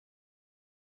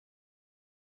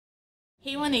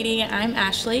Hey 180, I'm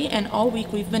Ashley, and all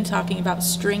week we've been talking about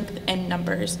strength and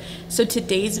numbers. So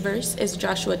today's verse is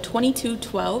Joshua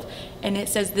 22:12, and it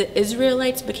says the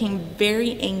Israelites became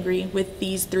very angry with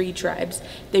these three tribes.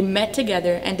 They met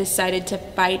together and decided to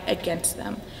fight against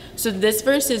them. So this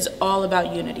verse is all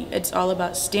about unity. It's all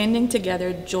about standing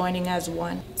together, joining as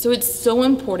one. So it's so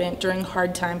important during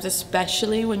hard times,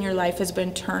 especially when your life has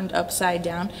been turned upside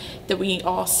down, that we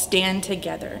all stand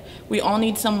together. We all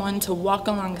need someone to walk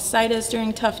alongside us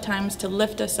during tough times, to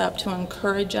lift us up, to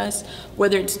encourage us,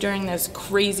 whether it's during this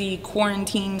crazy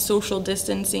quarantine, social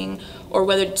distancing, or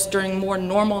whether it's during more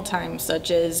normal times,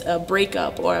 such as a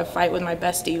breakup or a fight with my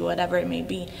bestie, whatever it may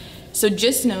be. So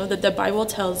just know that the Bible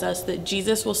tells us that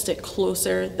Jesus will stick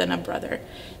closer than a brother.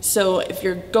 So if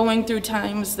you're going through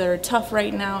times that are tough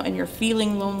right now and you're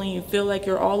feeling lonely, you feel like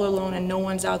you're all alone and no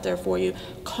one's out there for you,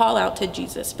 call out to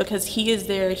Jesus, because he is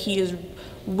there. He is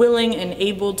willing and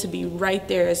able to be right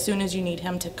there as soon as you need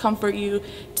him to comfort you,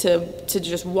 to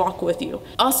just walk with you.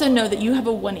 Also know that you have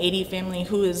a 180 family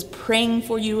who is praying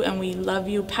for you, and we love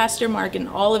you. Pastor Mark and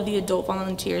all of the adult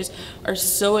volunteers are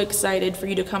so excited for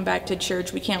you to come back to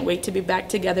church. We can't wait to be back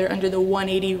together under the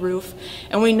 180 roof,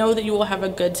 and we know that you will have a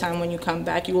good time when you come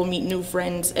back. You will meet new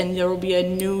friends, and there will be a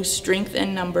new strength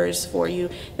in numbers for you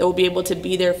that will be able to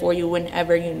be there for you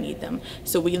whenever you need them.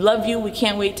 So we love you. We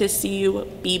can't wait to see you.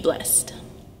 Be blessed.